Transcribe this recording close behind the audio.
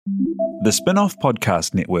The Spin-off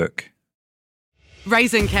Podcast Network.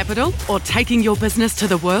 Raising capital or taking your business to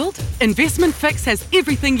the world? Investment Fix has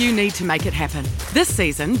everything you need to make it happen. This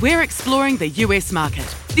season, we're exploring the US market,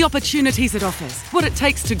 the opportunities it offers, what it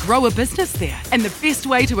takes to grow a business there, and the best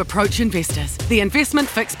way to approach investors. The Investment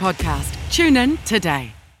Fix podcast. Tune in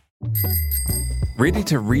today. Ready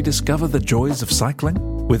to rediscover the joys of cycling?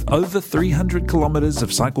 With over 300 kilometres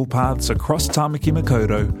of cycle paths across Tamaki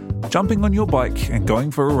Makaurau, jumping on your bike and going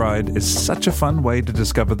for a ride is such a fun way to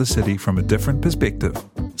discover the city from a different perspective.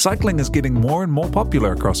 Cycling is getting more and more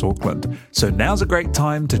popular across Auckland, so now's a great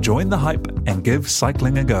time to join the hype and give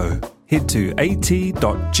cycling a go. Head to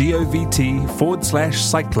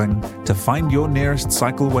at.govt/cycling to find your nearest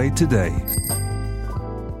cycleway today.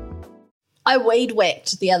 I weed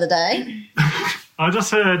whacked the other day. I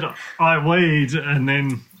just heard I weed and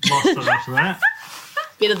then lost it after that.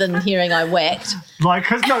 Better than hearing I whacked. Like,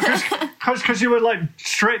 because you were like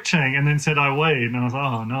stretching and then said I weed, and I was like,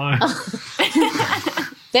 oh no.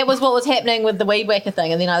 That was what was happening with the weed whacker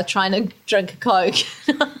thing, and then I was trying to drink a Coke.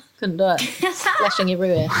 Couldn't do it. Splashing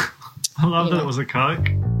everywhere. I love that it was a Coke.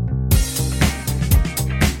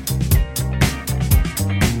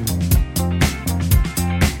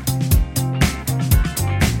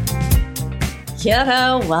 Kia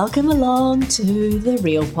ora, welcome along to The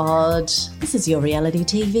Real Pod. This is your reality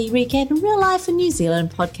TV recap in real life in New Zealand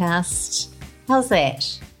podcast. How's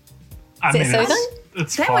that? I mean, soothing?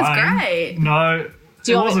 it's That fine. was great. No,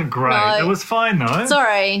 Do you it want me- wasn't great. No. It was fine though.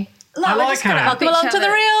 Sorry. Look, I we're like just gonna it. help Welcome each along to The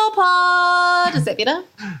other. Real Pod. Is that better?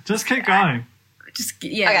 Just keep going.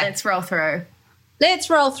 Okay. Let's roll through. Let's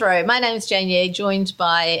roll through. My name is Jane Yee, joined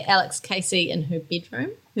by Alex Casey in her bedroom,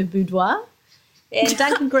 her boudoir, and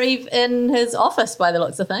Duncan Grieve in his office by the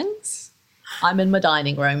looks of things. I'm in my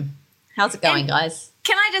dining room. How's it going, guys?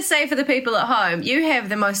 Can I just say for the people at home, you have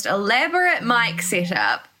the most elaborate mic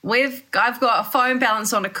setup. I've got a phone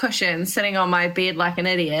balanced on a cushion sitting on my bed like an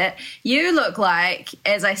idiot. You look like,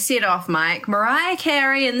 as I said off mic, Mariah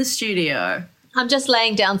Carey in the studio. I'm just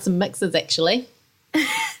laying down some mixes, actually.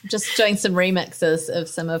 Just doing some remixes of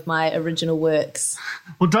some of my original works.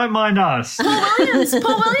 Well, don't mind us. Paul Williams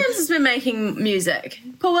has been making music.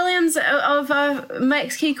 Paul Williams of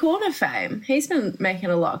Makes Key Corner fame. He's been making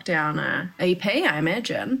a lockdown EP, I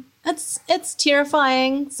imagine. It's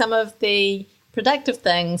terrifying, some of the productive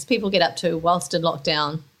things people get up to whilst in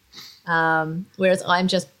lockdown. Whereas I'm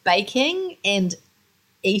just baking and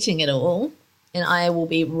eating it all, and I will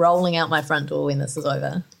be rolling out my front door when this is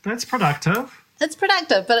over. That's productive. It's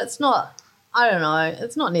productive, but it's not, I don't know,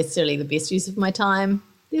 it's not necessarily the best use of my time.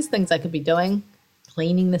 There's things I could be doing,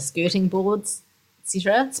 cleaning the skirting boards,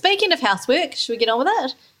 etc. Speaking of housework, should we get on with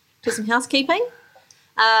it? Do some housekeeping?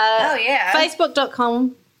 Oh, yeah.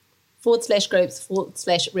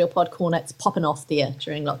 Facebook.com/groups/Real Pod Corner. It's popping off there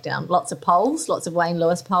during lockdown. Lots of polls, lots of Wayne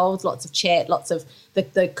Lewis polls, lots of chat, lots of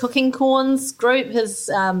the Cooking Corns group has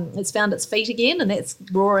found its feet again, and that's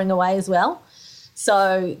roaring away as well.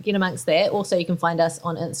 So get amongst that. Also, you can find us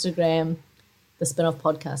on Instagram, the Spin-off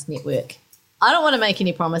Podcast Network. I don't want to make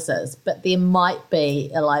any promises, but there might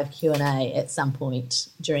be a live Q&A at some point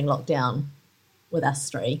during lockdown with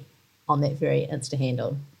us three on that very Insta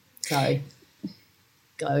handle. So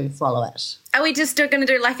go follow it. Are we just going to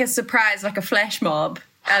do like a surprise, like a flash mob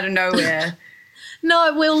out of nowhere?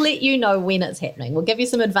 No, we'll let you know when it's happening. We'll give you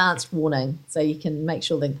some advanced warning so you can make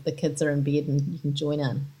sure the kids are in bed and you can join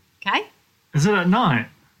in. Okay? Is it at night?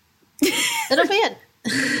 It'll be it.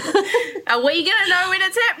 Are we going to know when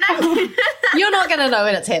it's happening? You're not going to know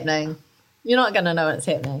when it's happening. You're not going to know when it's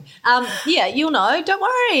happening. Yeah, you'll know. Don't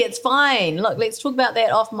worry. It's fine. Look, let's talk about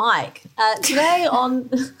that off mic. Today on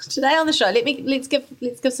the show, let's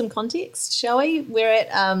give some context, shall we? We're at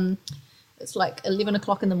it's like 11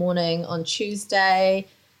 o'clock in the morning on Tuesday.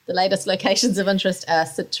 The latest locations of interest are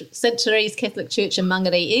St Therese Catholic Church in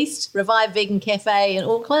Mangere East, Revive Vegan Cafe in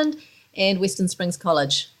Auckland, and Western Springs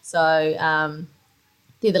College. So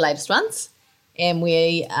they're the latest ones, and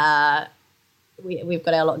we've got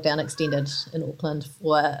our lockdown extended in Auckland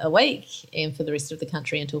for a week and for the rest of the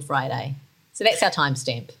country until Friday. So that's our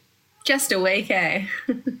timestamp. Just a week, eh?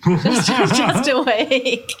 just a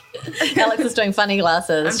week. Alex is doing funny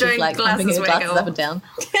glasses. I'm doing She's like glasses pumping her glasses wiggle. up and down.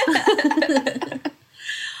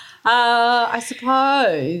 I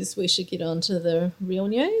suppose we should get on to the real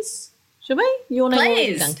news. Should we? Your name already,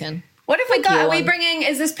 Please. Duncan. What have we got? you, Are we one. bringing,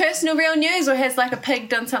 is this personal real news or has like a pig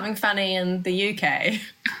done something funny in the UK?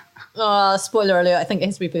 Oh, spoiler alert, I think it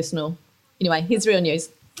has to be personal. Anyway, here's real news.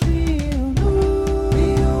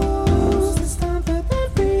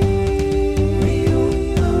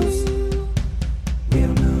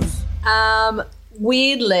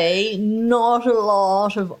 weirdly not a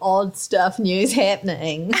lot of odd stuff news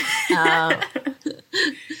happening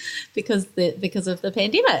because of the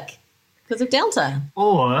pandemic, because of Delta.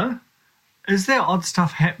 Or is there odd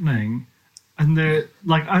stuff happening and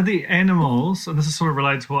are the animals, and this is sort of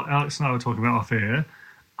related to what Alex and I were talking about off air,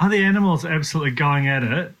 are the animals absolutely going at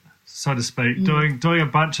it, so to speak, doing a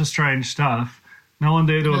bunch of strange stuff, no one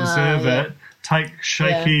there to observe it, take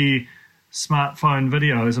shaky smartphone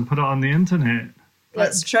videos and put it on the internet?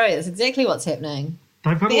 That's true. That's exactly what's happening.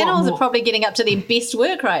 The animals are probably getting up to their best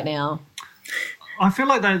work right now. I feel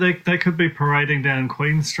like they could be parading down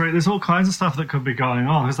Queen Street. There's all kinds of stuff that could be going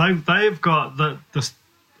on because they've got the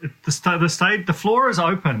stage. The floor is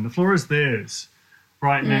open. The floor is theirs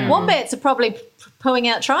right now. Wombats are probably pulling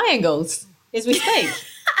out triangles as we speak.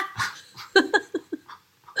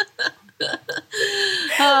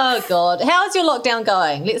 Oh God, how is your lockdown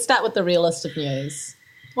going? Let's start with the realistic news.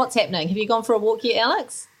 What's happening? Have you gone for a walk yet,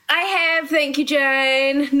 Alex? I have, thank you,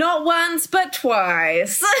 Jane. Not once, but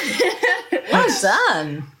twice. Well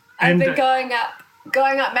done. I've been going up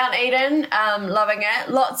Mount Eden, loving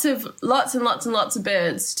it. Lots and lots of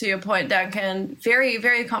birds, to your point, Duncan. Very,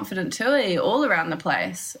 very confident tui all around the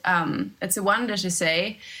place. It's a wonder to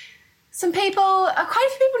see. Quite a few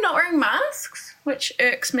people not wearing masks, which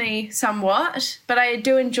irks me somewhat. But I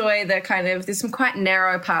do enjoy there's some quite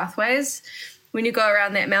narrow pathways when you go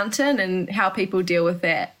around that mountain, and how people deal with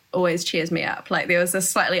that always cheers me up. Like, there was this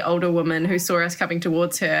slightly older woman who saw us coming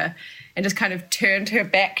towards her and just kind of turned her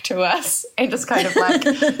back to us and just kind of like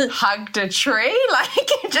hugged a tree, like,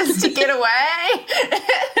 just to get away.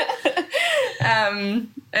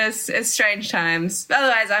 It's strange times.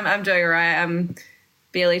 Otherwise, I'm doing all right. I'm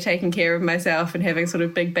barely taking care of myself and having sort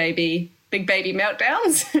of big baby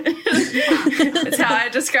meltdowns. That's how I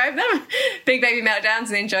describe them. Big baby meltdowns.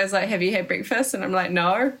 And then Joe's like, have you had breakfast? And I'm like,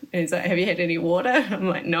 no. And he's like, have you had any water? I'm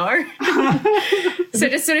like, no. So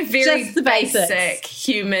just sort of very just the basic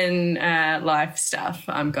human life stuff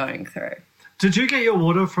I'm going through. Did you get your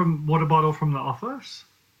water bottle from the office?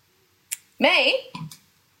 Me?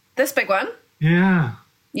 This big one? Yeah.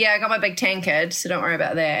 Yeah, I got my big tankard, so don't worry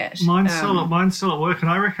about that. Mine's still at work, and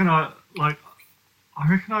I reckon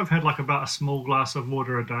I've had like about a small glass of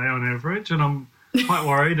water a day on average, and I'm quite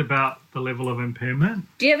worried about the level of impairment.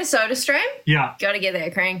 Do you have a soda stream? Yeah. Got to get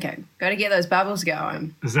that cranking. Got to get those bubbles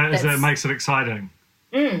going. Is that makes it exciting?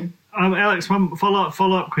 Alex, one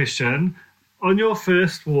follow-up question. On your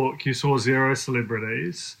first walk, you saw 0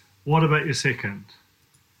 celebrities. What about your second?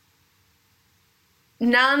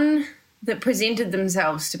 None that presented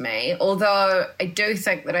themselves to me, although I do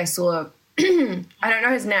think that I saw, I don't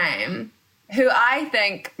know his name, who I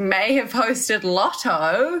think may have hosted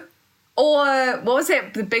Lotto, or what was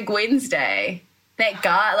that, the Big Wednesday? That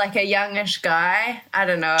guy, like a youngish guy, I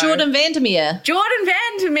don't know. Jordan Vandermeer.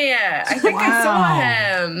 I think I saw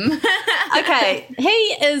him. Okay,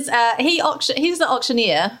 he's the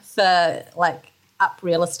auctioneer for like Up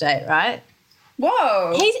Real Estate, right?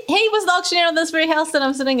 Whoa. He was the auctioneer of this very house that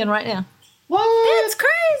I'm sitting in right now. What? That's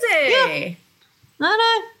crazy. Yeah. I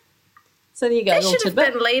know. So there you go. They should have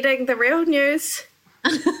been leading the real news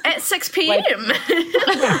at 6 p.m.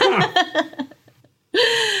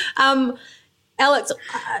 Alex,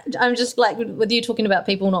 I'm just like, with you talking about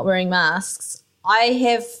people not wearing masks, I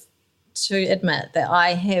have to admit that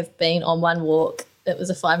I have been on one walk. It was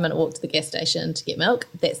a 5-minute walk to the gas station to get milk.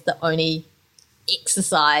 That's the only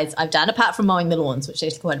exercise I've done, apart from mowing the lawns, which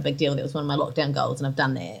is quite a big deal. That was one of my lockdown goals, and I've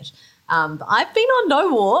done that. But I've been on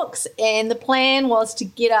no walks, and the plan was to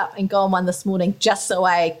get up and go on one this morning just so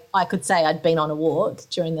I could say I'd been on a walk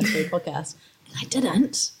during this free podcast. And I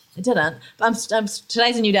didn't. But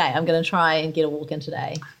today's a new day. I'm going to try and get a walk in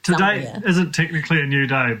today. Today somewhere. isn't technically a new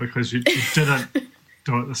day because you didn't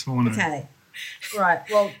do it this morning. Okay. Right.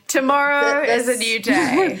 Well, tomorrow is a new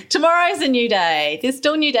day. Tomorrow's a new day. There's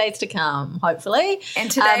still new days to come, hopefully.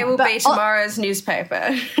 And today will be tomorrow's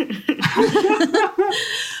newspaper.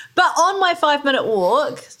 But on my 5-minute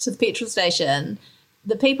walk to the petrol station,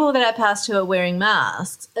 the people that I passed who are wearing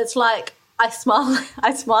masks, it's like I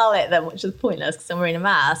smile at them, which is pointless because I'm wearing a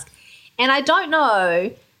mask. And I don't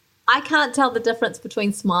know, I can't tell the difference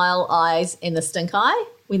between smile eyes and the stink eye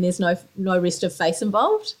when there's no rest of face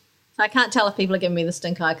involved. So I can't tell if people are giving me the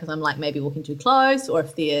stink eye because I'm like maybe walking too close, or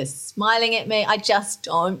if they're smiling at me. I just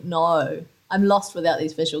don't know. I'm lost without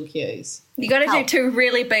these visual cues. You got to do 2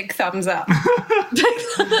 really big thumbs up.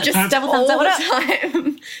 Just double thumbs up. All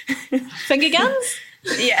the time. Finger guns?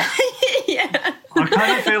 Yeah. Yeah. I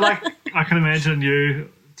kind of feel like I can imagine you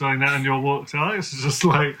doing that in your walks, Alex. It's just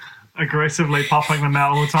like aggressively popping them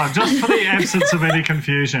out all the time, just for the absence of any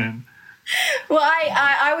confusion. Well,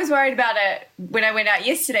 I was worried about it when I went out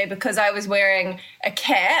yesterday because I was wearing a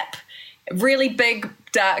cap, really big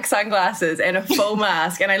dark sunglasses and a full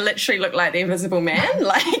mask, and I literally looked like the Invisible Man.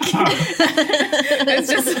 Like, it's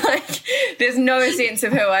just like there's no sense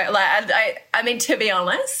of who I mean, to be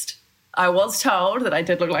honest, I was told that I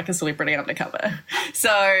did look like a celebrity undercover.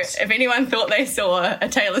 So if anyone thought they saw a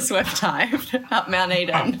Taylor Swift type up Mount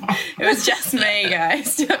Eden, it was just me,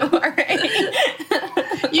 guys. Don't worry.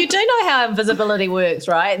 You do know how invisibility works,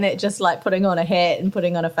 right? And that just like putting on a hat and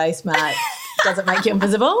putting on a face mask doesn't make you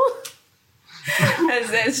invisible.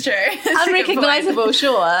 That's true. That's unrecognisable,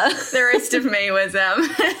 sure. The rest of me was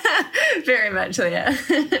very much there.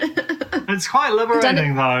 It's quite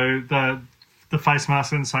liberating, though, the face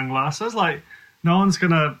mask and sunglasses. Like, no one's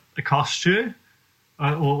going to accost you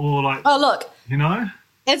or like... Oh, look. You know?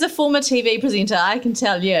 As a former TV presenter, I can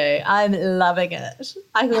tell you, I'm loving it.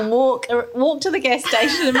 I can walk to the gas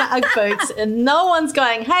station in my Ugg boots and no one's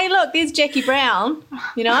going, hey, look, there's Jackie Brown,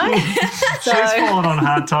 you know? So, she's fallen on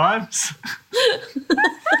hard times.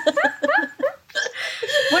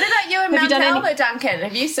 What about you in Mount Albert, Duncan?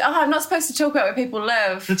 Have you? I'm not supposed to talk about where people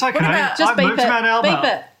live. It's okay. Just I moved to Mount Albert.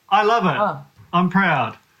 Beep it. I love it. Oh. I'm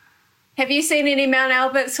proud. Have you seen any Mount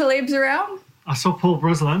Albert celebs around? I saw Paul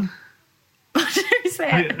Brislin. Who's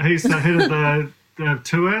that? He's the head of the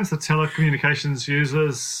TUANZ, the Telecommunications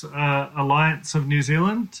Users Alliance of New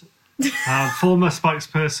Zealand, former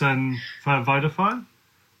spokesperson for Vodafone.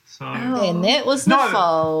 So, and that was the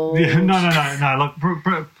fault. Yeah, no. Look,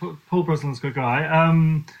 Paul Brislin's a good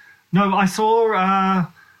guy. No, I saw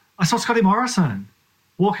Scotty Morrison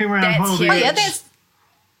walking around holding his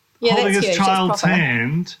huge. child's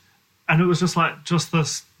hand, and it was just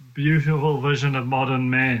this beautiful vision of modern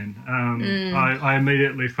man. I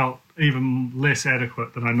immediately felt even less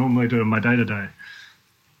adequate than I normally do in my day-to-day.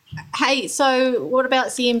 Hey, so what about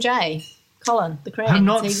CMJ? Colin, the Crown? I've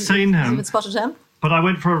not seen him. Have you spotted him? But I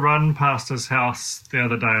went for a run past his house the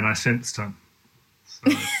other day and I sensed him.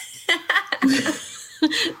 So.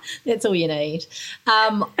 That's all you need.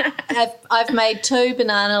 I've made 2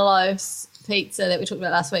 banana loaves pizza that we talked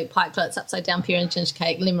about last week, pie clits, upside down pear and ginger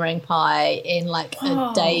cake, lemon pie, and like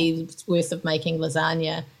a day's worth of making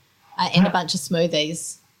lasagna and a bunch of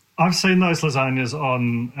smoothies. I've seen those lasagnas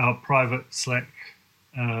on our private Slack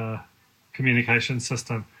communication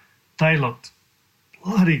system. They looked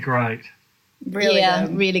bloody great.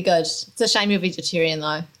 Really good. It's a shame you're vegetarian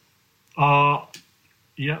though.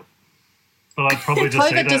 Yep. But I'd probably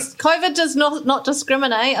just eat it. COVID does not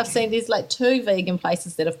discriminate. I've seen there's like 2 vegan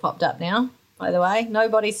places that have popped up now, by the way.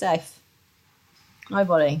 Nobody's safe.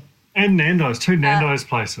 Nobody. And Nando's. 2 Nando's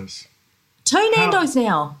places. 2 Nando's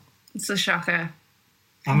now. It's a shocker.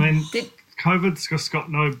 I mean, COVID's just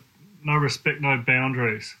got no respect, no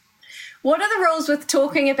boundaries. What are the rules with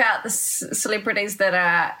talking about the celebrities that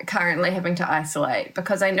are currently having to isolate?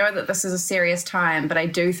 Because I know that this is a serious time, but I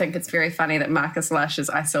do think it's very funny that Marcus Lush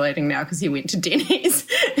is isolating now because he went to Denny's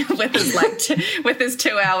with his with his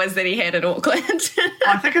 2 hours that he had in Auckland.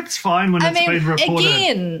 I think it's fine when it's been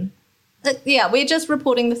reported. Again, we're just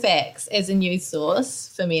reporting the facts as a news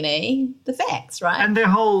source for many. The facts, right? And their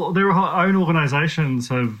own organisations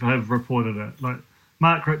have reported it, like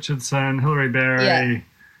Mark Richardson, Hillary Berry. Yeah.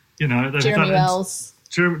 You know, Jeremy Wells.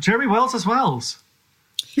 Jeremy Wells as well.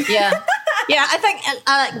 Yeah. Yeah, I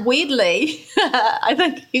think, weirdly, I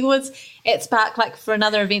think he was at Spark like for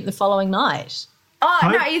another event the following night. Oh,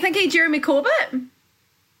 no, are you thinking Jeremy Corbett?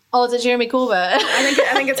 Oh, is it Jeremy Corbett? I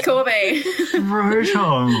think it's Corby.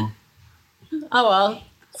 Brutal. Oh, well.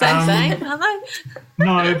 Same, aren't they?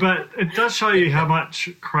 No, but it does show you how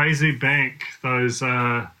much crazy bank those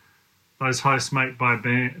hosts make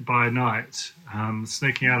by night.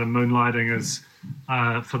 Sneaking out and moonlighting as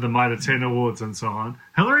for the Mitre 10 awards and so on.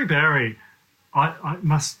 Hillary Berry, I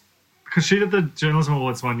must, because she did the Journalism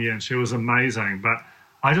Awards one year and she was amazing, but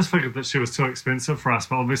I just figured that she was too expensive for us,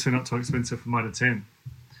 but obviously not too expensive for Mitre 10.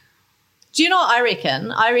 Do you know what I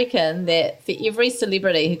reckon? I reckon that for every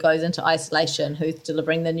celebrity who goes into isolation who's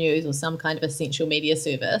delivering the news or some kind of essential media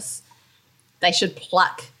service, they should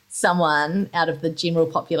pluck someone out of the general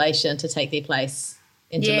population to take their place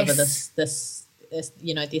and deliver this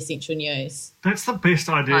the essential news. That's the best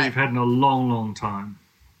idea you've had in a long, long time.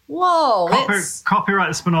 Whoa. Copyright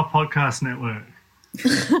the Spin-Off Podcast Network.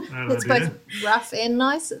 It's both rough and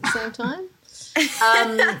nice at the same time.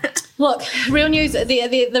 Look, real news,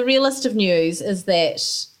 the realist of news is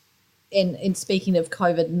that, in speaking of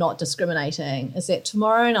COVID not discriminating, is that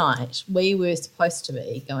tomorrow night we were supposed to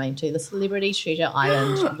be going to the Celebrity Treasure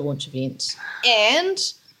Island launch event. And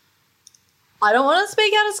I don't want to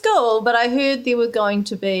speak out of school, but I heard there were going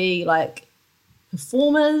to be like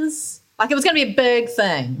performers. Like it was going to be a big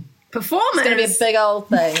thing. Performance. It's going to be a big old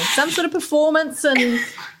thing. Some sort of performance and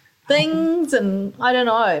things, and I don't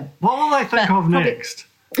know. What will they think of probably- next?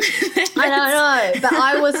 I don't know, but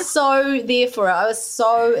I was so there for it. I was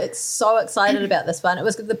so excited about this one. It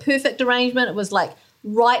was the perfect arrangement. It was like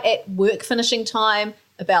right at work finishing time,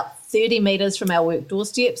 about 30 metres from our work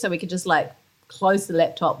doorstep, so we could just like close the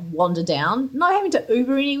laptop, wander down, not having to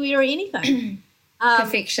Uber anywhere or anything.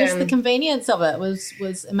 Perfection. Just the convenience of it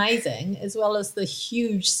was amazing, as well as the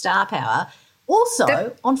huge star power.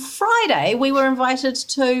 Also, on Friday, we were invited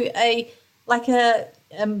to a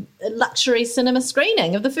luxury cinema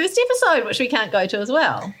screening of the first episode, which we can't go to as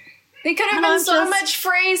well. There could have And been I'm so just- much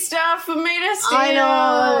free stuff for me to steal. I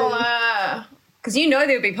know. Because you know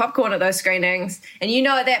there would be popcorn at those screenings. And you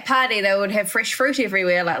know at that party they would have fresh fruit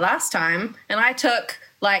everywhere like last time. And I took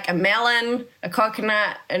like a melon, a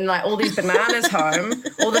coconut, and like all these bananas home.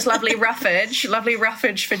 All this lovely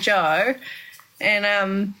roughage for Joe.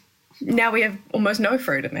 And now we have almost no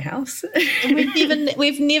fruit in the house.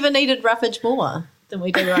 We've never needed roughage more than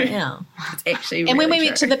we do right now. It's actually And when we really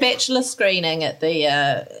went to true. the Bachelor screening at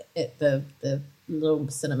the little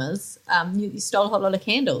cinemas, you stole a whole lot of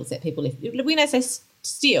candles that people left. When I say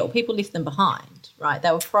steal, people left them behind, right?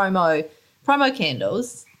 They were promo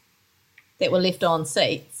candles that were left on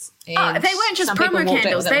seats. And they weren't just some people promo walked out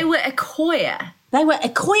candles, with them. they were Akoya. They were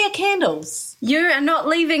Akoya candles. You are not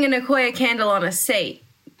leaving an Akoya candle on a seat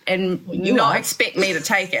and you not are. expect me to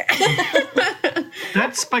take it.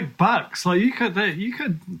 That's big bucks. Like you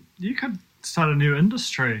could start a new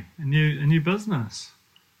industry, a new business.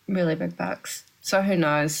 Really big bucks. So who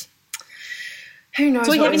knows? Who knows?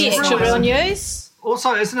 Do we what have any is extra wrong? real news?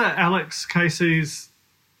 Also, isn't it Alex Casey's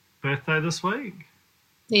birthday this week?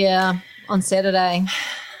 Yeah, on Saturday.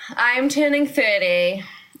 I am turning 30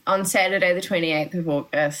 on Saturday the 28th of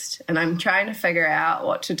August, and I'm trying to figure out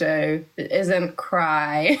what to do that isn't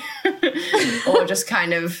cry or just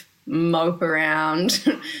kind of mope around.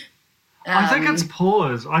 I think it's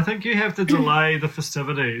pause. I think you have to delay the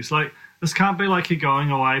festivities. Like, this can't be like your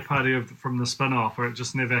going away party from the spin-off where it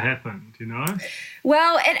just never happened, you know?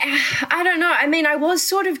 Well, I don't know. I mean, I was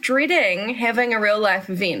sort of dreading having a real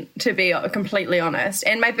life event, to be completely honest.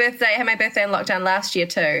 And I had my birthday in lockdown last year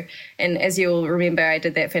too. And as you'll remember, I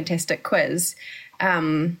did that fantastic quiz.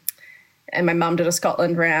 And my mum did a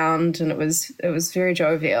Scotland round, and it was very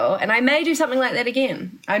jovial. And I may do something like that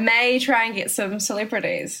again. I may try and get some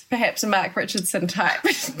celebrities, perhaps a Mark Richardson type,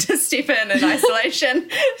 to step in isolation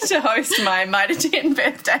to host my Mitre 10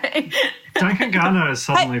 birthday. Duncan Garner is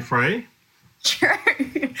suddenly free. True.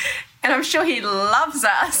 And I'm sure he loves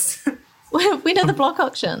us. When are the block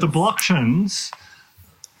auctions? The blocktions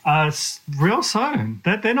are real soon.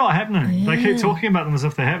 They're not happening. They keep talking about them as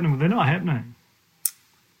if they're happening, but they're not happening.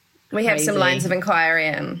 We have some Crazy. lines of inquiry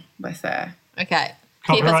in with her. Okay.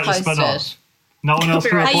 Keep Copyright the us spin-off. posted. No one else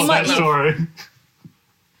can Copyright. Hey, you report might- that story.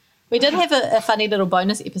 We did have a funny little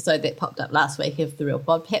bonus episode that popped up last week of The Real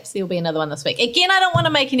Pod. Perhaps there'll be another one this week. Again, I don't want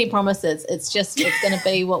to make any promises. It's going to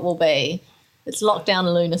be what will be. It's lockdown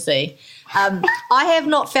lunacy. I have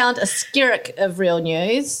not found a skerrick of real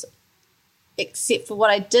news, except for what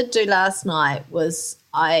I did do last night was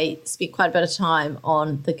I spent quite a bit of time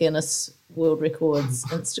on the Guinness World Records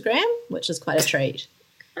Instagram, which is quite a treat.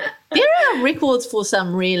 There are records for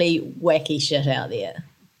some really wacky shit out there.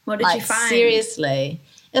 What did you find? Seriously,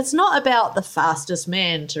 it's not about the fastest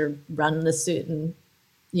man to run a certain,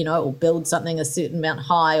 or build something a certain amount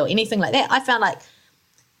high or anything like that. I found like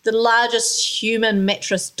the largest human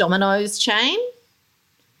mattress dominoes chain,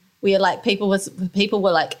 where like people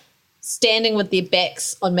were like standing with their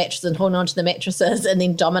backs on mattresses and holding onto the mattresses and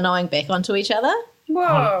then dominoing back onto each other. Whoa.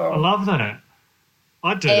 I love that.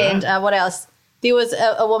 I do And that. what else? There was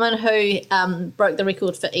a woman who broke the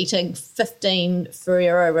record for eating 15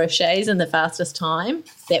 Ferrero Rochers in the fastest time.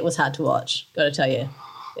 That was hard to watch, got to tell you.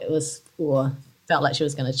 It was poor. Felt like she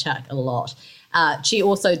was going to chuck a lot. She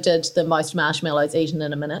also did the most marshmallows eaten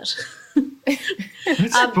in a minute.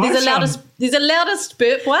 There's a loudest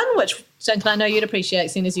burp one, which Duncan, I know you'd appreciate,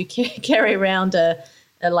 seeing as you carry around a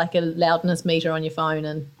loudness meter on your phone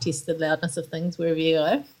and test the loudness of things wherever you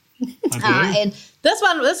go. And this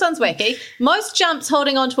one's wacky. Most jumps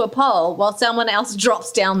holding onto a pole while someone else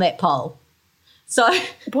drops down that pole. So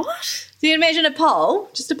What? you imagine a pole,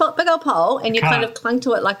 just a big old pole, and you kind of clung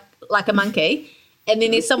to it like a monkey. And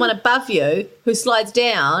then there's someone above you who slides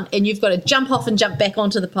down, and you've got to jump off and jump back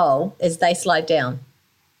onto the pole as they slide down.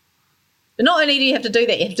 But not only do you have to do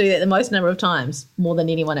that, you have to do that the most number of times, more than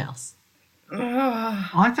anyone else.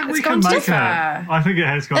 I think It's we can gone too make it. far. I think it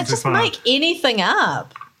has gone Let's too just far. make anything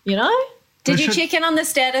up, you know? Did They you should- check in on the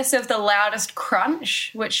status of the loudest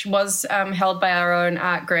crunch, which was held by our own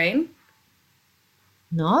Art Green?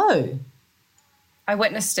 No. I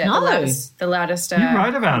witnessed it. No. The loudest You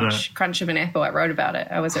wrote about crunch of an apple. I wrote about it.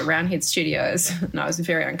 I was at Roundhead Studios and I was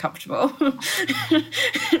very uncomfortable.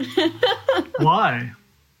 Why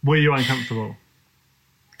were you uncomfortable?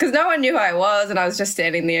 Because no one knew who I was and I was just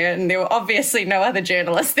standing there and there were obviously no other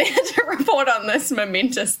journalists there to report on this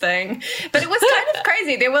momentous thing. But it was kind of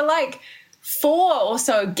crazy. There were like 4 or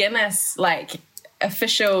so Guinness like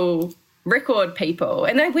official record people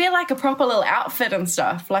and they wear like a proper little outfit and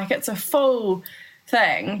stuff. Like it's a full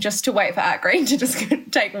thing just to wait for Art Green to just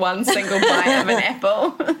take one single bite of an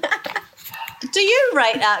apple. Do you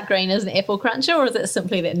rate Art Green as an apple cruncher, or is it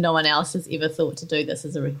simply that no one else has ever thought to do this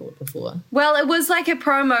as a record before? Well, it was like a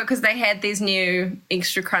promo because they had these new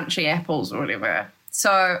extra crunchy apples or whatever.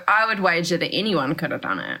 So I would wager that anyone could have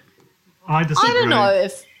done it. I disagree. I don't know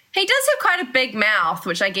if He does have quite a big mouth,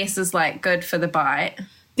 which I guess is like good for the bite.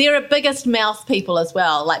 there are biggest mouth people as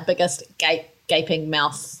well, like biggest gaping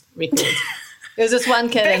mouth records. There was this one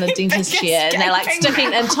kid in a dentist Biggest chair, and they're like gaping sticking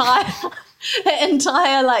mouth.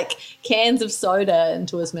 entire like cans of soda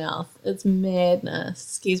into his mouth. It's madness.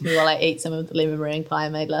 Excuse me while I eat some of the lemon meringue pie I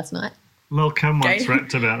made last night. Lil Kim once Okay.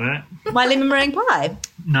 rapped about that. My lemon meringue pie.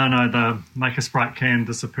 No, the make a Sprite can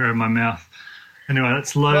disappear in my mouth. Anyway,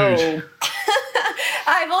 that's lewd. Whoa.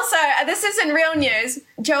 I've also, this isn't real news.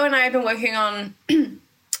 Joe and I have been working on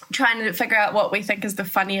trying to figure out what we think is the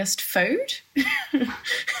funniest food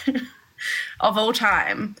of all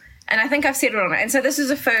time. And I think I've settled on it. And so this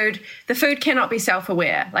is a food, the food cannot be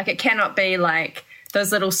self-aware. Like it cannot be like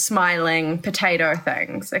those little smiling potato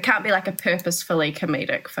things. It can't be like a purposefully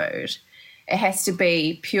comedic food. It has to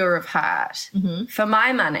be pure of heart. Mm-hmm. For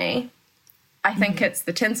my money, I think it's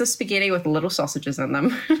the tins of spaghetti with little sausages in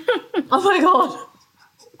them. Oh my god.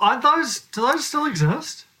 Do those still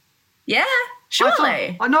exist? Yeah,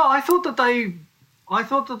 surely. I thought that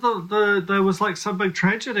there was like some big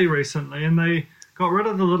tragedy recently and they got rid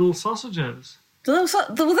of the little sausages. Well,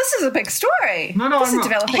 this is a big story. No, this I'm is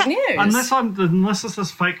not. developing news. Unless it's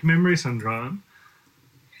this fake memory syndrome.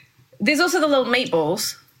 There's also the little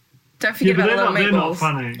meatballs. Don't Yeah, forget but about the they're little not meatballs.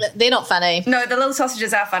 funny. They're not funny. No, the little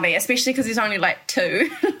sausages are funny, especially because there's only like 2.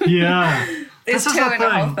 Yeah. There's This is 2 the in the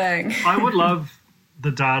whole thing. I would love the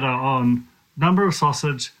data on number of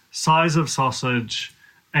sausage, size of sausage,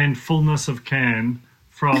 and fullness of can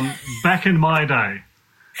from back in my day.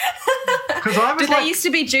 Because I was Did they used to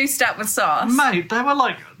be juiced up with sauce? mate, they were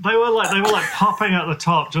like popping at the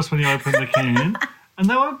top just when you open the can, and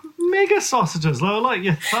they were mega sausages. They were like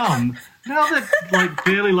your thumb. Now they're like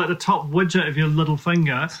barely like the top widget of your little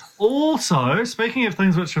finger. Also, speaking of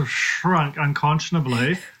things which have shrunk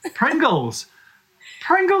unconscionably, Pringles.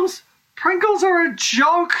 Pringles are a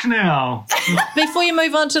joke now. Before you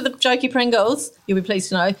move on to the jokey Pringles, you'll be pleased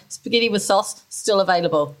to know spaghetti with sauce still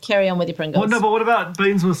available. Carry on with your Pringles. Well, no, but what about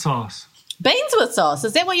beans with sauce? Beans with sauce.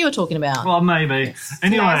 Is that what you were talking about? Well, maybe.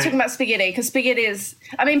 Anyway, No, I was talking about spaghetti because spaghetti is.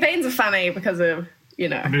 I mean, beans are funny because of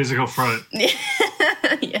musical fruit.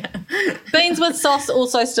 yeah. Beans with sauce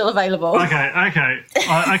also still available. Okay.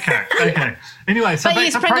 Anyway, so But back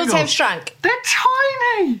yes, to Pringles have shrunk. They're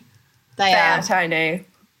tiny. They They are. are tiny.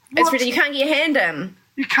 It's What? really, you can't get your hand in.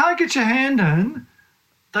 You can't get your hand in.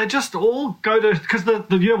 They just all go to because the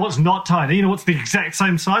you know what's not tiny. You know what's the exact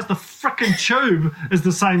same size. The frickin' tube is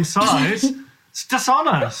the same size. It's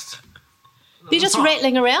dishonest. They're just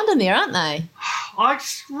rattling around in there, aren't they?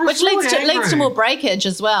 Which leads to more breakage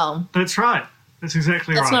as well. That's right. That's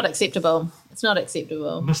exactly That's right. not acceptable. It's not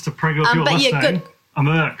acceptable. Mr. Pringle, if you're but yeah, listening, good. I'm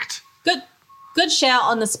irked. Good shout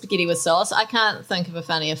on the spaghetti with sauce. I can't think of a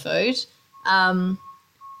funnier food.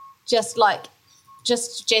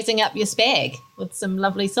 Just jazzing up your spag with some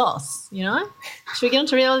lovely sauce, you know? Should we get on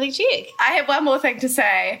to reality check? I have one more thing to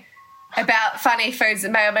say about funny foods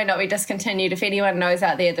that may or may not be discontinued. If anyone knows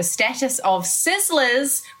out there the status of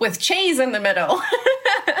Sizzlers with cheese in the middle,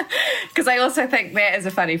 because I also think that is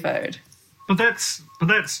a funny food. But that's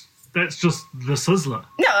just the sizzler.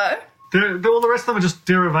 No, All the rest of them are just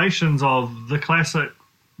derivations of the classic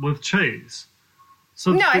with cheese.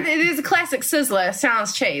 So no, there's a classic Sizzler,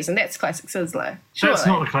 sans cheese, and that's classic Sizzler. Surely. that's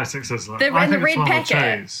not the classic sizzler. The- I in the think it's red one with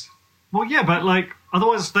packet. cheese. Well, yeah, but like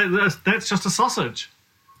otherwise that's just a sausage.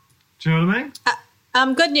 Do you know what I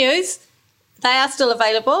mean? Good news. They are still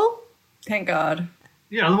available. Thank God.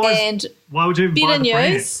 Yeah. Otherwise, And why would you even buy better the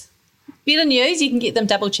brand? news, you can get them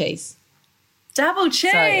double cheese. Double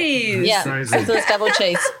cheese. Yeah, crazy. so it's double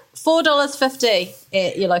cheese. $4.50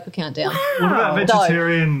 at your local Countdown. What about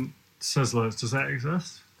vegetarian sizzlers? Does that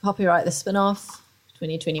exist? Copyright the spin-off.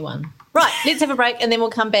 2021. Right, let's have a break and then we'll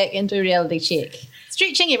come back and do reality check.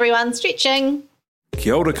 Stretching, everyone, stretching.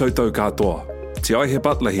 Kia ora koutou katoa. Te Aihe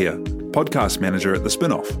Butler here, podcast manager at The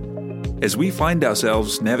Spinoff. As we find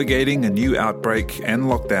ourselves navigating a new outbreak and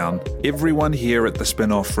lockdown, everyone here at The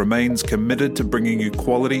Spinoff remains committed to bringing you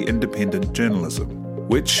quality independent journalism,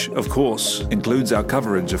 which, of course, includes our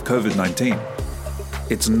coverage of COVID-19.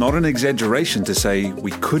 It's not an exaggeration to say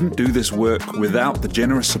we couldn't do this work without the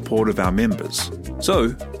generous support of our members.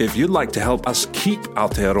 So, if you'd like to help us keep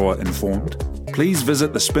Aotearoa informed, please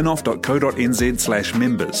visit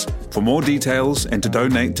thespinoff.co.nz/members for more details and to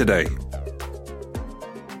donate today.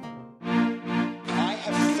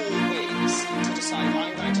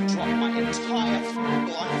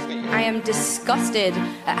 I am disgusted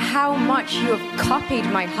at how much you have copied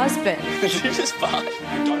my husband.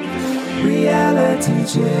 Reality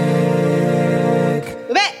check.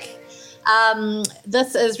 We're back.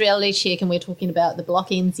 This is Reality Check and we're talking about the Block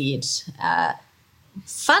NZ.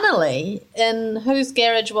 Funnily, in whose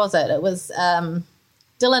garage was it? It was Dylan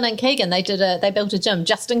and Keegan. They built a gym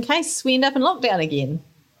just in case we end up in lockdown again,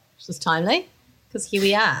 which is timely because here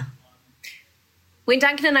we are. When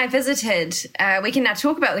Duncan and I visited, we can now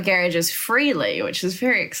talk about the garages freely, which is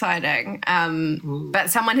very exciting.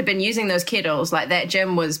 But someone had been using those kettles, like that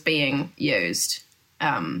gym was being used.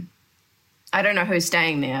 I don't know who's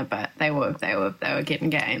staying there, but they were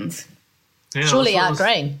getting gains. Yeah, Surely that's Art what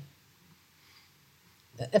Green.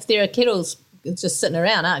 If there are kettles just sitting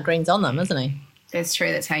around, Art Green's on them, isn't he? That's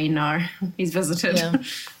true. That's how you know he's visited. Yeah.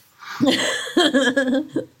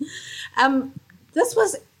 This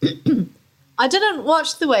was... I didn't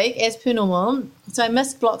watch The Week as per normal, so I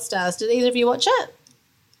missed Block Stars. Did either of you watch it?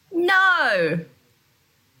 No.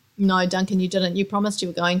 No, Duncan, you didn't. You promised you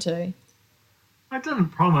were going to. I didn't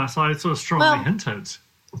promise. I sort of strongly hinted.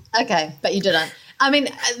 Okay, but you didn't. I mean,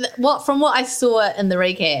 from what I saw in the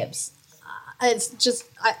recaps, it's just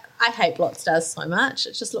I hate Block Stars so much.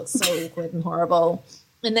 It just looks so awkward and horrible.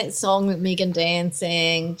 And that song that Megan Dan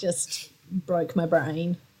sang just broke my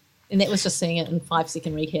brain. And that was just seeing it in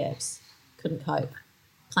 5-second recaps. Couldn't cope.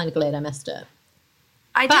 Kind of glad I missed it.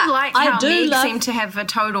 I did like how Meg love... seemed to have a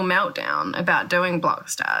total meltdown about doing Block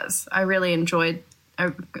Stars. I really enjoyed... I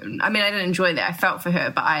didn't enjoy that. I felt for her,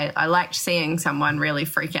 but I liked seeing someone really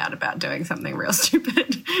freak out about doing something real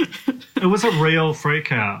stupid. It was a real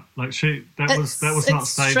freak out. Like that was not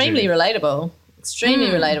staged. Extremely relatable. Extremely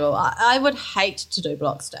relatable. I would hate to do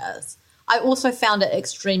Block Stars. I also found it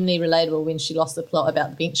extremely relatable when she lost the plot about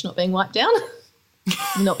the bench not being wiped down,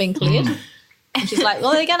 not being cleared. And she's like,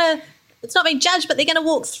 well, it's not being judged, but they're going to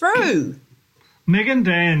walk through. Meg and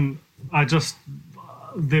Dan, I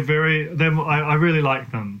really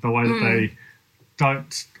like them, the way that they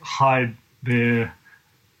don't hide their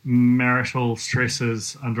marital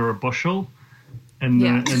stresses under a bushel in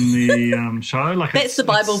the show. Like that's the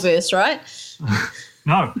Bible verse, right?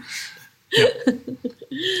 No. Yeah.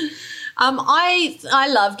 I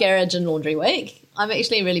love Garage and Laundry Week. I'm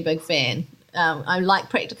actually a really big fan. I like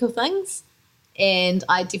practical things, and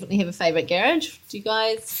I definitely have a favourite garage. Do you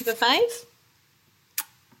guys have a fave?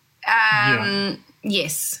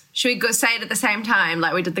 Yes. Should we go say it at the same time,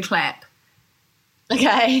 like we did the clap?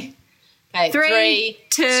 Okay. 3,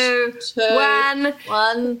 2, 1.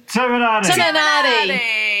 Illuminati.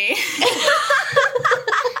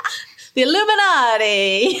 The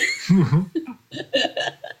Illuminati.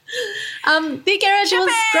 The garage Chippy!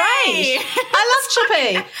 was great. I love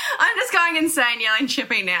Chippy. I'm just going insane yelling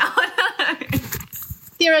Chippy now.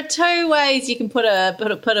 There are two ways you can put a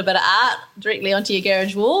bit of art directly onto your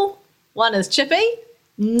garage wall. One is Chippy,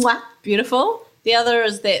 mwah, beautiful. The other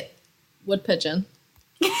is that wood pigeon,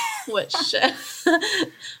 which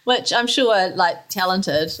I'm sure like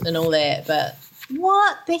talented and all that, but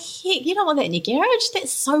what the heck? You don't want that in your garage?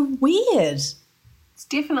 That's so weird. It's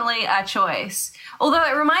definitely a choice. Although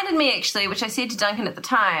it reminded me actually, which I said to Duncan at the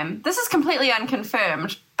time, this is completely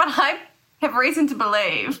unconfirmed, but I have reason to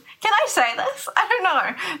believe, can I say this? I don't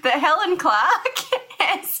know, that Helen Clark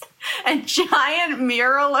has a giant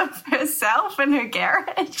mural of herself in her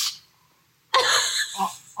garage.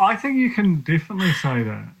 I think you can definitely say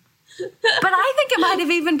that. But I think it might have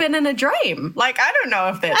even been in a dream. Like, I don't know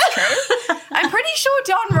if that's true. I'm pretty sure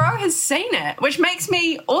Don Rowe has seen it, which makes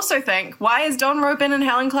me also think, why has Don Rowe been in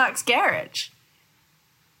Helen Clark's garage?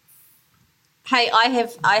 Hey,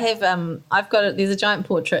 I've got there's a giant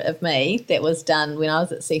portrait of me that was done when I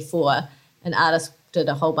was at C4. An artist did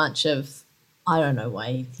a whole bunch of, I don't know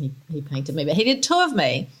why he painted me, but he did two of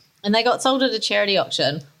me, and they got sold at a charity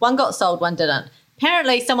auction. One got sold, one didn't.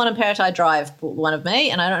 Apparently someone in Paratai Drive bought one of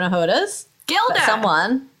me, and I don't know who it is. Gilda. But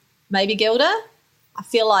someone, maybe Gilda. I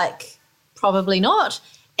feel like probably not.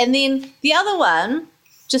 And then the other one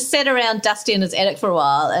just sat around dusty in his attic for a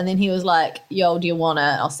while, and then he was like, yo, do you want it?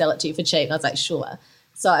 I'll sell it to you for cheap. And I was like, sure.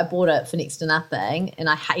 So I bought it for next to nothing, and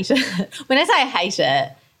I hate it. When I say I hate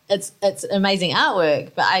it, it's amazing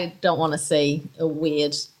artwork, but I don't want to see a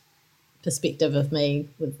weird perspective of me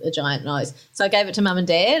with a giant nose. So I gave it to Mum and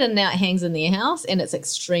Dad, and now it hangs in their house, and it's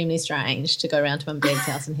extremely strange to go around to Mum and Dad's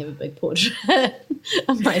house and have a big portrait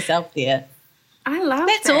of myself there. I love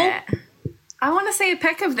That's that. I want to see a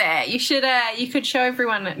pic of that. You should. You could show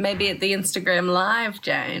everyone maybe at the Instagram Live,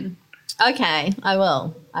 Jane. Okay, I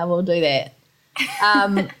will. I will do that.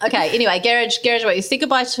 Okay, anyway, garage work. You say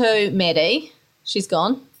goodbye to Maddie. She's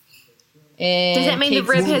gone. And Does that mean the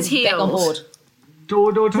rib has back on board. healed? Do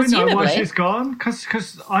we know why Presumably. she's gone?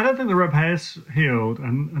 Because I don't think the rib has healed,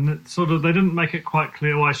 and it sort of, they didn't make it quite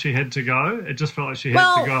clear why she had to go. It just felt like she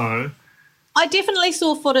had to go. I definitely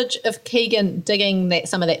saw footage of Keegan digging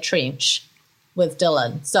some of that trench with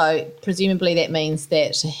Dylan. So presumably that means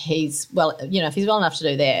that he's, well, if he's well enough to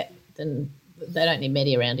do that, then they don't need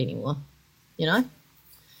Maddie around anymore,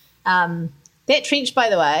 That trench, by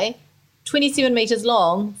the way, 27 metres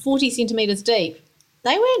long, 40 centimetres deep.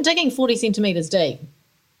 They weren't digging 40 centimetres deep.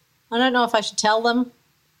 I don't know if I should tell them.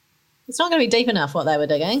 It's not going to be deep enough what they were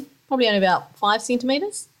digging. Probably only about 5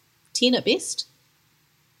 centimetres, 10 at best.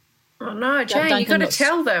 Oh no, Jane, Duncan you got to looks-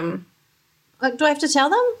 tell them. Do I have to tell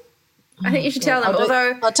them? I think you should tell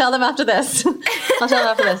them. I'll tell them after this. I'll tell them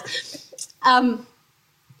after this.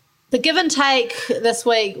 The give and take this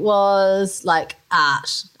week was like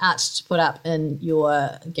art to put up in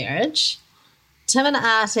your garage. Tim and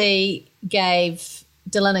Artie gave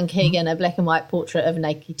Dylan and Keegan a black and white portrait of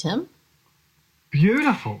Naked Tim.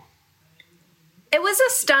 Beautiful. It was a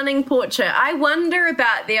stunning portrait. I wonder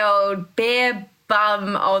about the old bare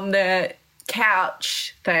bum on the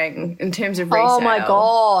couch thing in terms of resale. Oh my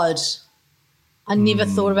God. I never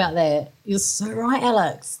thought about that. You're so right,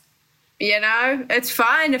 Alex. It's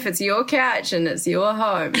fine if it's your couch and it's your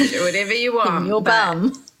home. Do whatever you want. Your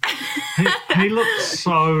bum. He looks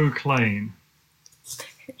so clean.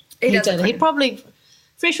 He did. He probably,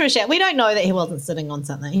 fresh for a shower. We don't know that he wasn't sitting on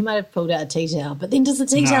something. He might have pulled out a tea towel. But then does the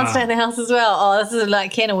tea towel stay in the house as well? Oh, this is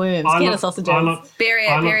like can of worms, can of sausages. Bury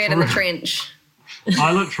it in the trench.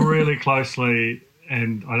 I looked really closely,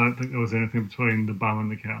 and I don't think there was anything between the bum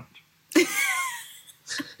and the couch.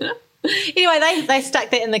 Anyway, they stuck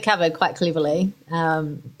that in the cupboard quite cleverly.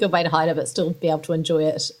 Good way to hide it, but still be able to enjoy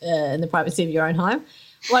it in the privacy of your own home.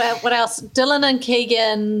 What else? Dylan and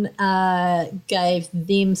Keegan gave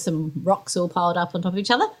them some rocks all piled up on top of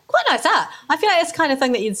each other. Quite nice art. I feel like it's the kind of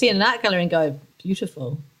thing that you'd see in an art gallery and go,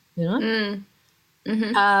 beautiful, There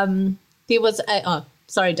was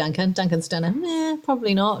sorry, Duncan. Duncan's done a,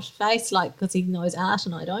 probably not face, because he knows art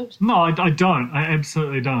and I don't. No, I don't. I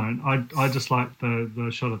absolutely don't. I just like the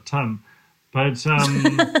shot of Tim. But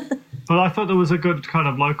but I thought there was a good kind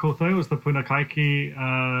of local thing. It was the Punakaiki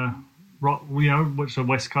rock, which is a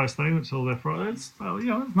West Coast thing, which is all there for. It's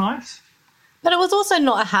nice. But it was also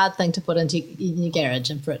not a hard thing to put into your garage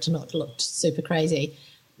and for it to not look super crazy.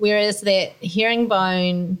 Whereas that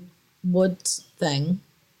herringbone wood thing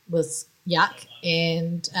was yuck.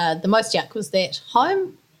 And the most yuck was that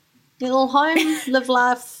little home, live,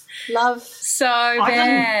 laugh, love. So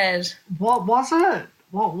bad. What was it?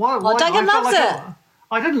 What? Duncan loves it.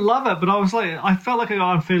 I didn't love it, but I felt like I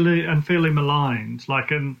got unfairly maligned.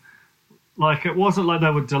 Like it wasn't like they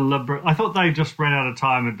were deliberate. I thought they just ran out of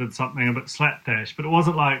time and did something a bit slapdash, but it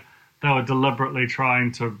wasn't like they were deliberately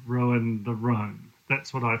trying to ruin the room.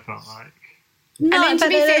 That's what I felt like. No, I mean, to but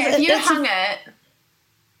be fair,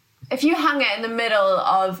 if you hung it in the middle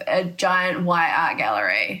of a giant white art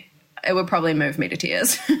gallery, it would probably move me to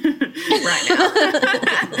tears right now.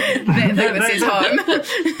 that says home.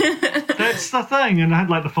 That's the thing, and it had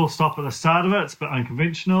like the full stop at the start of it. It's a bit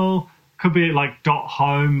unconventional. Could be like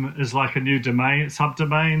 .home is like a new domain,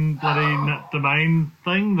 subdomain, bloody domain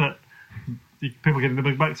thing that people get the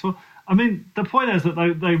big bucks for. I mean, the point is that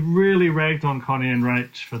they really ragged on Connie and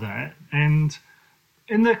Rach for that, and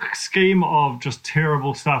in the scheme of just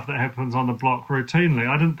terrible stuff that happens on the block routinely,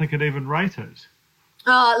 I didn't think it even rated.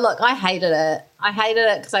 Oh, look, I hated it. I hated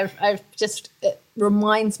it because it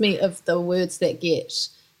reminds me of the words that get,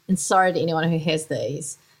 and sorry to anyone who has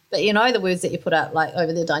these, but the words that you put up like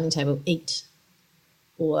over the dining table, eat,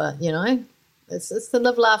 or, it's the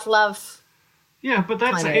live, laugh, love. Yeah, but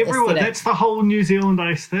that's kind of everywhere. aesthetic. That's the whole New Zealand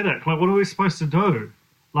aesthetic. Like, what are we supposed to do?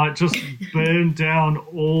 Like, just burn down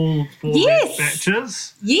all 4 Yes.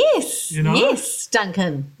 batches? Yes, You know? yes,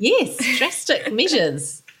 Duncan, yes, drastic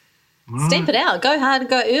measures. Step it out, go hard and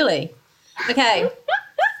go early. Okay.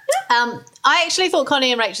 I actually thought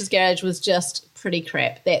Connie and Rachel's garage was just pretty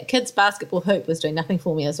crap. That kids' basketball hoop was doing nothing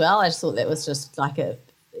for me as well. I just thought that was just like a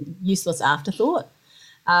useless afterthought.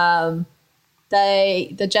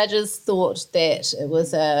 The judges thought that it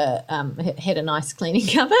was had a nice cleaning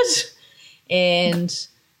cupboard, and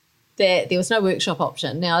that there was no workshop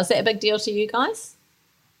option. Now, is that a big deal to you guys?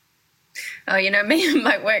 Oh, you know me and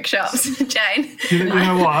my workshops, Jane. You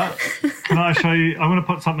know what? Can I show you? I'm going to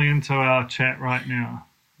put something into our chat right now,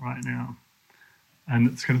 and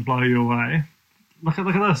it's going to blow you away. Look at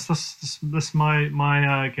this. This my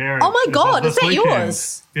garage. Oh my God, is that weekend.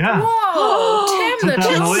 yours? Yeah. Whoa, Tamla, It's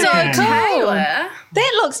that's so so cool.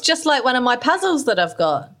 That looks just like one of my puzzles that I've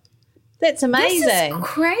got. That's amazing. This is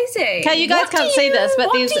crazy. Okay, you guys can't see this, but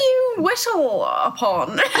what there's... do you whittle upon?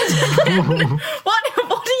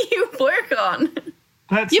 what do you work on?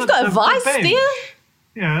 You've got a vice bench. there?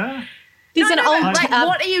 Yeah. There's an old... Like,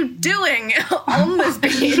 what are you doing on this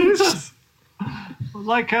bench?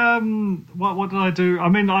 Like, what did I do? I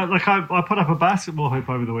mean, I put up a basketball hoop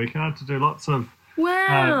over the weekend. I had to do lots of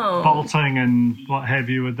Wow. bolting and what have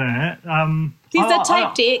you with that. There's a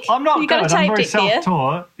tape deck. I'm not You got a good. I'm tape very deck there.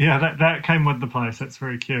 self-taught. Yeah, that came with the place. That's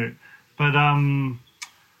very cute. But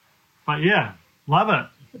yeah, love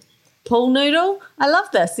it. Pool noodle. I love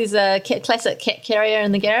this. There's a classic cat carrier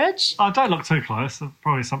in the garage. Oh, don't look too close. There's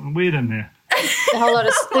probably something weird in there. There's a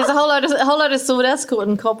whole load of sawdust caught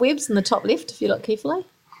in cobwebs in the top left if you look carefully.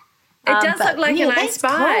 It does but look like yeah, an that's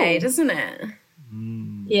spy, cool. doesn't it?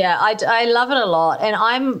 Yeah, I love it a lot, and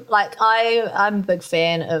I'm a big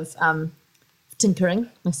fan of tinkering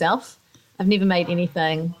myself. I've never made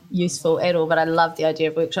anything useful at all, but I love the idea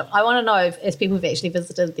of workshop. I want to know if, as people who've actually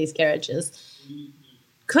visited these garages,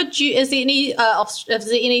 is there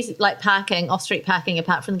any like parking, off-street parking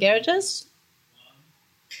apart from the garages?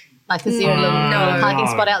 Like, is there a little parking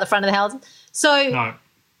spot out the front of the house? So, No.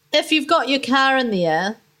 if you've got your car in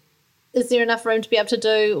there, is there enough room to be able to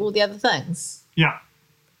do all the other things? Yeah.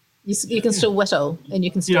 You can still whittle, and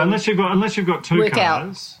you can still Unless you've got two work out.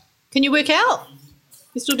 cars. Can you work out?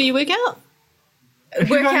 You still do your workout?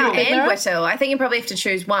 Work out got- and whittle. I think you probably have to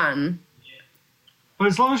choose one. But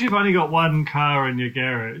as long as you've only got one car in your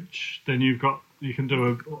garage, then you can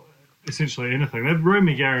do essentially anything. They're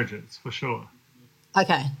roomy garages for sure.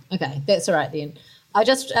 Okay, that's all right then. I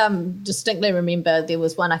just distinctly remember there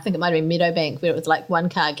was one, I think it might have been Meadowbank, where it was like one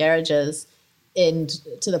car garages, and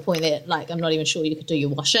to the point that like I'm not even sure you could do your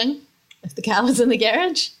washing if the car was in the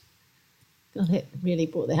garage. God, that really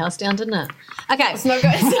brought the house down, didn't it? Okay. It's not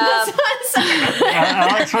good.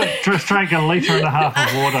 Alex just drank 1.5 litres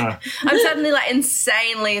of water. I'm suddenly like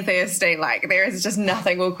insanely thirsty. Like there is just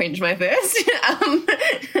nothing will quench my thirst.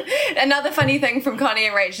 Another funny thing from Connie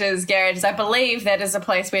and Rachel's garage is I believe that is a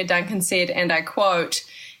place where Duncan said, and I quote,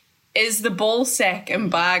 "Is the ball sack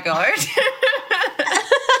embargoed?"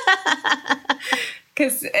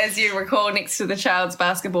 Because as you recall, next to the child's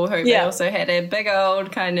basketball hoop, they also had a big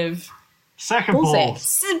old kind of Sack of Ball balls.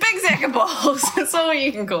 sack. big sack of balls. That's all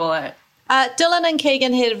you can call it. Dylan and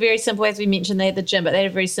Keegan had a very simple, as we mentioned, they had the gym, but they had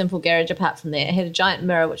a very simple garage apart from that. It had a giant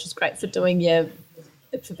mirror, which was great for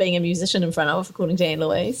for being a musician in front of, according to Anne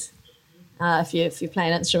Louise. If you play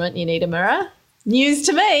an instrument, you need a mirror. News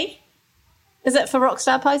to me. Is it for rock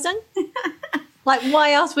star posing? Like,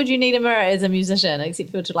 why else would you need a mirror as a musician, except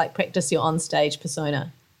for to like practice your on-stage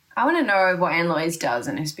persona? I want to know what Anne Louise does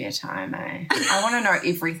in her spare time, eh? I want to know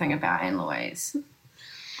everything about Anne Louise.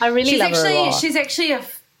 I really love her a lot. She's actually a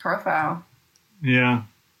profile. Yeah.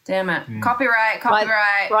 Damn it. Copyright.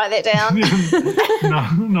 Write that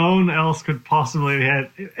down. No one else could possibly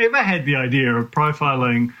ever had the idea of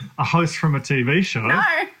profiling a host from a TV show. No.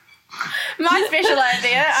 My special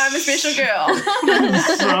idea. I'm a special girl.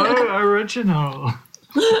 So original.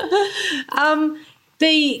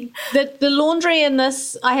 The laundry in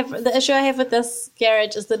this, the issue I have with this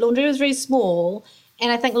garage is the laundry was very small,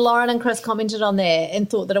 and I think Lauren and Chris commented on that and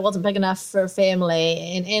thought that it wasn't big enough for a family,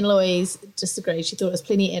 and Anne Louise disagreed. She thought it was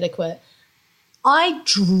plenty adequate. I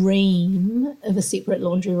dream of a separate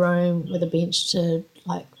laundry room with a bench to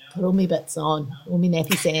like put all my bits on, all my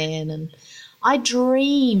nappies in, and I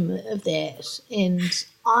dream of that. And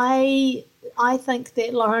I think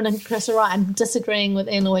that Lauren and Chris are right. I'm disagreeing with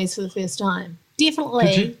Anne Louise for the first time.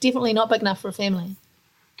 Definitely not big enough for a family.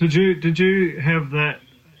 Did you have that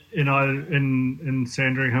in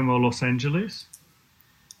Sandringham or Los Angeles?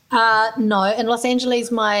 No, in Los Angeles,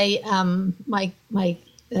 my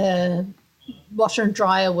washer and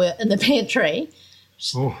dryer were in the pantry.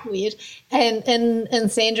 Weird. And in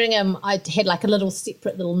Sandringham, I had like a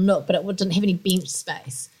separate little nook, but it didn't have any bench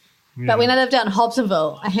space. But when I lived out in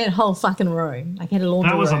Hobsonville, I had a whole fucking room. I had a laundry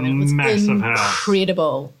That was a room. It was massive house.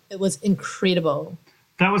 incredible. It was incredible.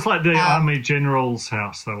 That was like the Army General's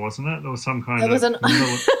house, though, wasn't it? There was some kind It of... was an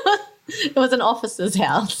it was an officer's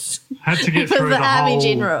house. had to get It was through the Army whole...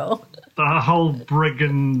 General. The whole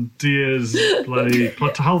brigadier's bloody...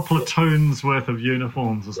 whole platoon's worth of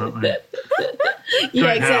uniforms or something. Yeah,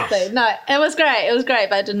 Great exactly. house. No, it was great. It was great,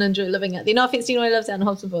 but I didn't enjoy living out there. No offense to anyone who lives out in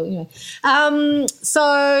Hobsonville. Anyway,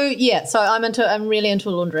 so I'm really into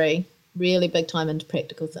laundry. Really big time into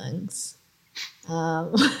practical things.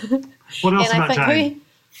 What else And I about think Jane?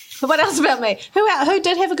 what else about me? Who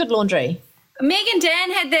did have a good laundry? Meg and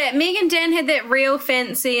Dan had that real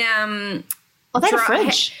fancy Oh, they had a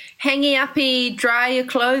fridge. hangy uppy, dry your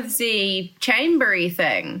clothesy, chambery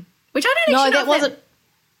thing. Which I don't No, actually know that if wasn't.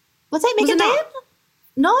 Was that Megan it Dan? not?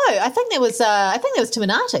 No, I think that was.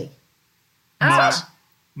 Timonati. No.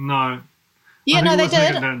 No. Yeah, I think no, it they was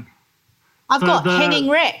Megan did. Dan. I've got the- hanging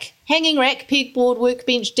rack, pegboard,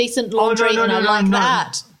 workbench, decent laundry, no, and I no, like no.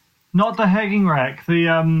 that. Not the hanging rack,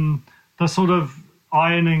 the sort of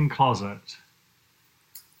ironing closet.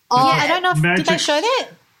 Oh, Yeah. I don't know. Did they Magic- show that?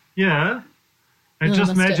 Yeah. It No, I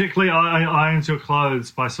just missed it. magically irons your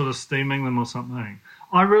clothes by sort of steaming them or something.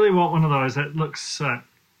 I really want one of those. That looks sick.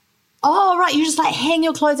 Oh, right. You just like hang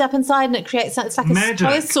your clothes up inside, and it creates. It's like a Magic.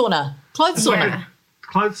 clothes sauna. Clothes It's sauna. like a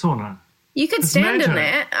clothes sauna. you could It's stand in magic.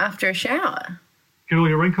 that after a shower. Get all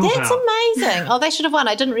your wrinkles That's out. amazing. Oh, they should have won.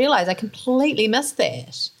 I didn't realise. I completely missed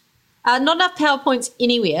that. Not enough PowerPoints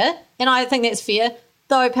anywhere, and I think that's fair.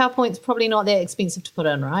 Though PowerPoint's probably not that expensive to put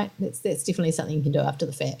in, right? That's definitely something you can do after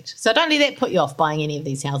the fact. So don't let that put you off buying any of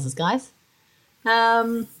these houses, guys.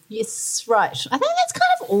 Yes, right. I think that's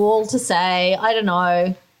kind of all to say. I don't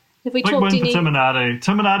know. Have we Big talked win for any? Timonati.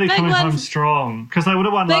 Timonati Big coming win. home strong because they would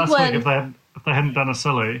have won Big last win. week if they hadn't done a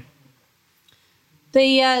silly.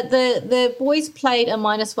 The boys played a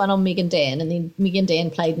 -1 on Meg and Dan, and then Meg and Dan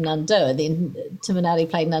played an undo, and then Timonati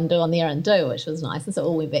played an undo on their undo, which was nice, and so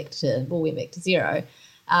all went back to 0.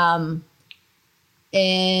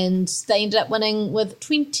 And they ended up winning with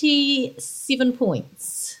 27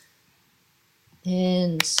 points,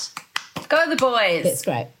 and Go the boys. that's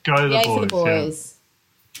great. Go the Yay boys. for the boys.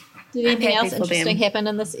 Did anything happy else for them. interesting happen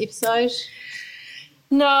in this episode?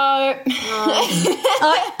 No.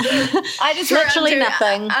 I just wrote Literally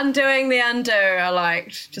nothing. Undoing the undo I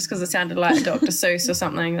liked, just because it sounded like Dr. Seuss or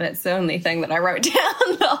something. That's the only thing that I wrote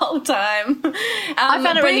down the whole time. I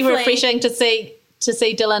found it really briefly- refreshing to see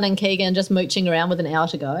Dylan and Keegan just mooching around with an hour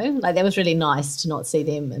to go. Like, that was really nice to not see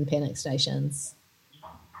them in panic stations.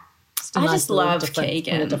 A I nice just little love difference,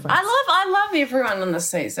 Keegan. point of difference. I love everyone in this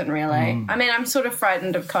season, really. I mean, I'm sort of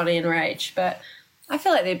frightened of Connie and Rach, but I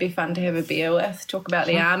feel like they'd be fun to have a beer with. Talk about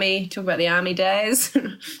the army days.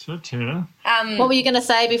 Yeah. What were you going to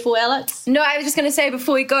say before, Alex? No, I was just going to say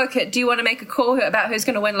before we go, Kit, do you want to make a call about who's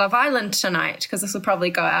going to win Love Island tonight? Because this will probably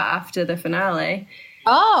go out after the finale.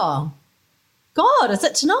 Oh, God, is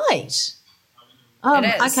it tonight? It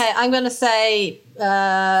is. Okay, I'm going to say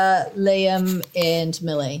Liam and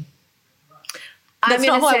Millie. That's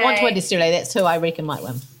not who I want to win necessarily. That's who I reckon might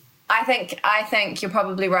win. I think you're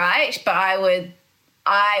probably right, but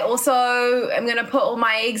I also am going to put all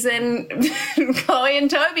my eggs in Chloe and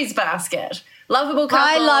Toby's basket. Lovable couple.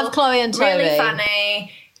 I love Chloe and Really Toby.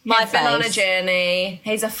 funny. My Have been on a face. journey.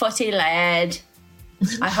 He's a footy lad.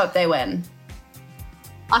 I hope they win.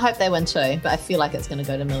 I hope they win too, but I feel like it's going to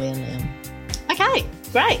go to Millie and Liam. Okay,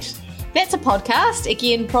 great. That's a podcast.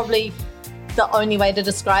 Again, probably the only way to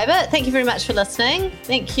describe it. Thank you very much for listening.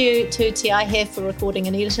 Thank you to TI here for recording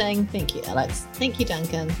and editing. Thank you, Alex. Thank you,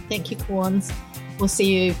 Duncan. Thank you, Corns. We'll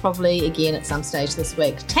see you probably again at some stage this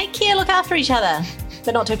week. Take care, look after each other,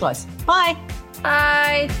 but not too close. Bye.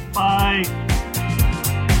 Bye. Bye.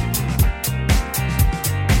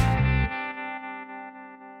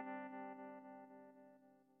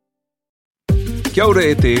 Kia ora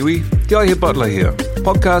e te iwi, Te Aihe Butler here,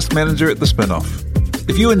 podcast manager at The Spinoff.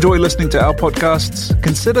 If you enjoy listening to our podcasts,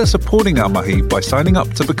 consider supporting our mahi by signing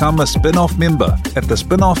up to become a Spinoff member at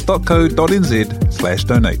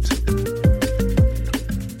thespinoff.co.nz/donate.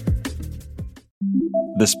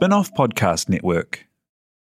 The Spinoff Podcast Network.